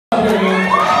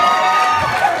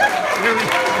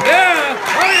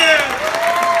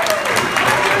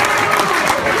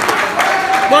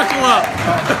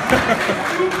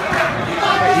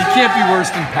can't be worse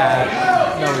than Pat.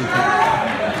 No, he can't.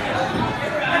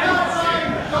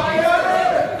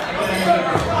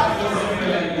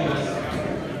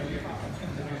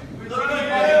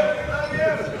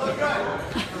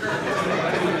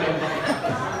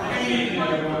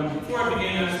 Before I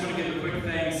begin, I just want to give a quick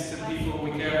thanks to the people we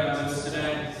care about just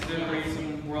today. It's been a great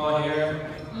reason we're all here.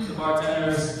 The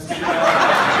bartenders.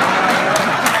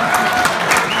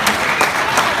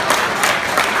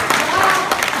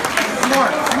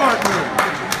 Smart move.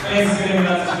 Thanks for getting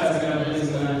us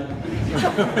tonight.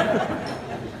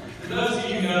 For those of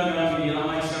you who know me, I'm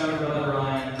my younger brother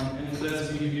Ryan, and for those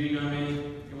of you who do know me,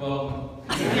 you're welcome.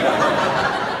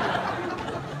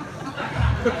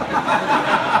 A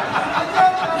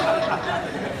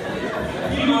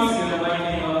few months ago, Mike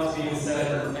came up to me and said,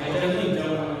 "I definitely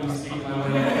don't want you to speak my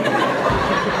way.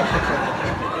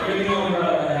 You're the only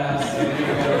brother I have, so here you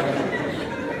go."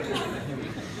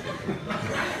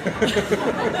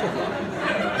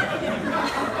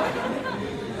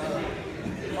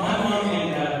 My mom and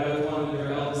dad both wanted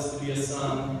their eldest to be a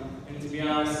son, and to be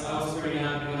honest, I was pretty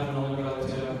happy to have an older brother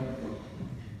too.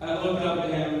 I looked up to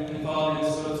him and followed in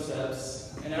his footsteps,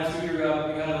 and as we grew up,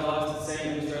 we had a lot of the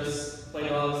same interests,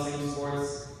 played a lot of the same sports,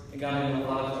 and got into a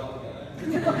lot of trouble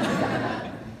together.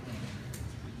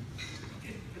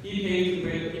 He paved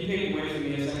the way for me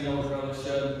as any older brother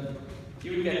should. He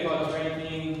would get caught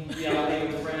drinking, be out late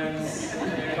with friends,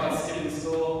 get caught skipping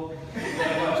school,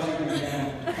 get caught drinking again.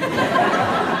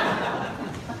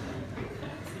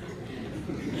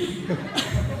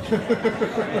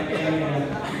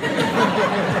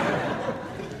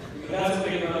 That's what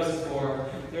big brothers are for.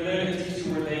 They're there to teach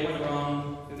you where they went wrong,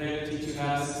 they're there to teach you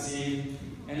how to succeed,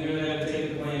 and they're there to take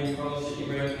the blame for all the shit you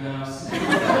break in the house.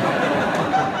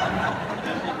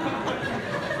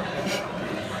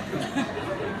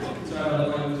 Sorry about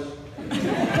the language.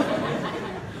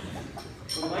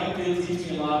 But Mike did teach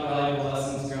me a lot of valuable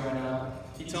lessons growing up.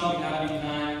 He taught me how to be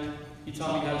kind, he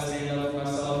taught me how to stand up for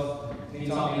myself, and he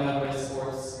taught me how to play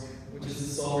sports, which is the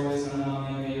sole reason I'm not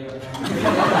in the NBA right now.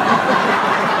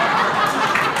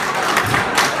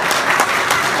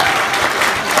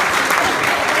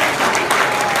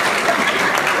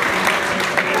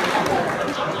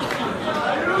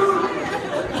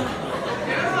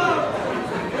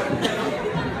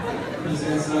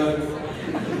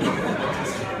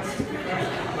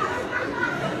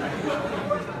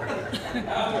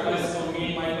 After high school, me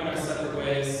and Mike went our separate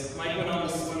ways. Mike went on to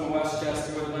swim at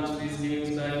Westchester with a bunch of these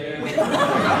dudes back here.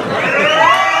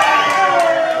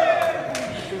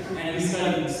 And he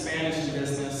studied Spanish and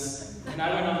business. And I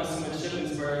went on to swim at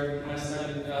Shippensburg, and I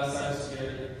studied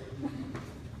cybersecurity.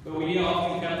 But we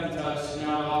often kept in touch, and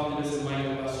now I often visit Mike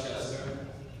at Westchester.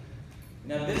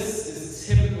 Now this is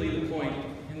typically the point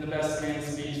in the best man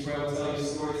speech where I will tell you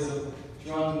stories of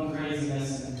drunken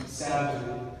craziness and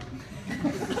savagery.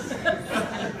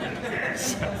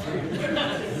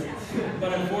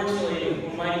 But unfortunately,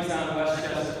 when Mike was out of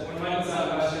Westchester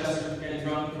and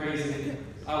drunk and crazy,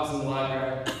 I was in the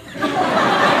library.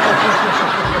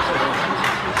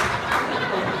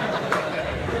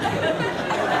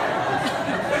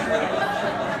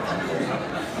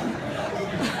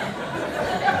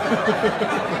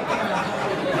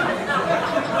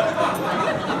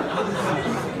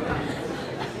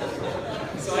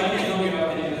 So I can't tell you about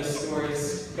any of those stories,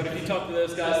 but if you talk to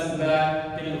those guys in the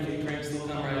back, give them a few drinks, they'll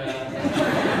come right out.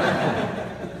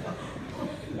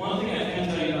 One thing I can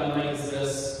tell you about Mike is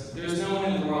this: there's no one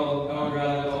in the world I would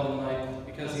rather call than Mike,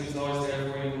 because he was always there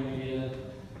for you when you needed it,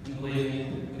 and believe me,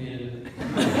 you needed it.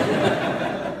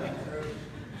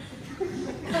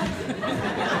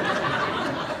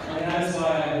 And that's why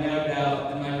I have no doubt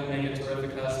that Mike will make a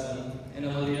terrific husband, and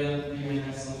Olivia, you made an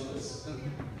excellent choice.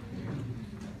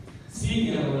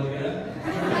 Speaking of Olivia,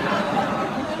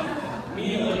 me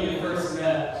and Olivia first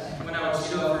met when I was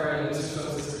showing her in the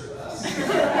sister class.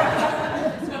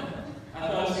 I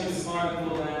thought she was smart and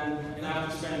cool then, and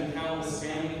after spending countless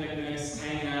family picnics,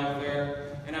 hanging out with her,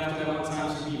 and after that one time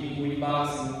she beat me in Wii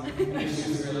boxing, I knew she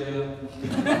was really ill.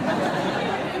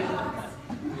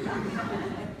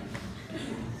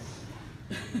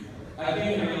 I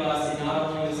came to realize that not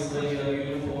only is Olivia a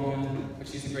beautiful woman, but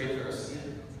she's a great person.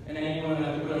 And anyone that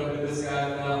would put up with this guy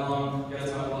for that long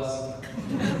gets my blessing.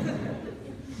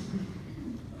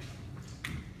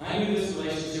 I knew this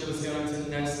relationship was going to the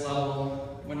next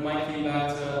level when Mike came back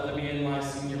to Olivia and my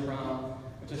senior prom,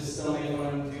 which is still making fun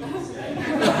of to this day.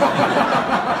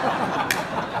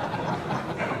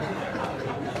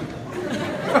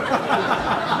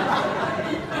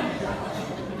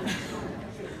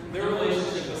 Their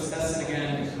relationship was tested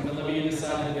again when Olivia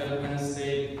decided to go to Penn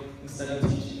State instead of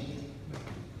teaching.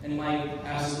 And Mike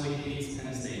absolutely hates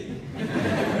Penn State.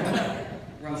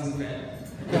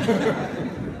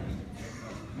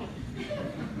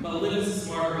 But Olivia's a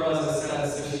smart girl, as I said,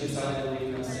 so she decided to leave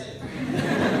Linwood Estates.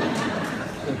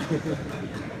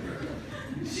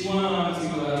 She went on to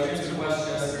transfer to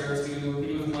Westchester to be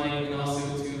with Mike and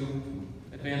also to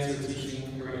advance her teaching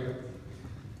career.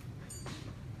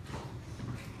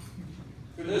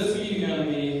 For those of you who know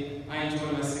me, I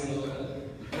enjoy my singlehood.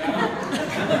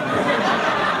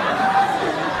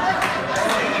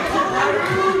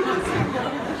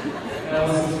 That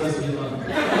wasn't supposed to be fun.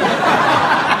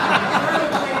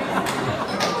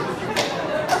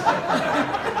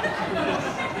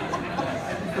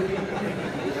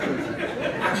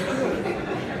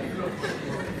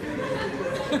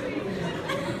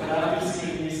 But I've just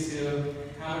been used to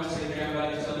how much they care about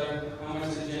each other, how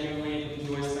much they genuinely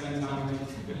enjoy spending time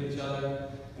with each other,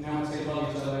 and how much they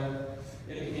love each other.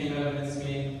 It became evident to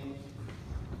me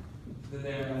that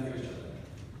they are enough for each other.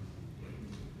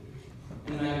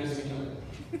 And that gives me hope.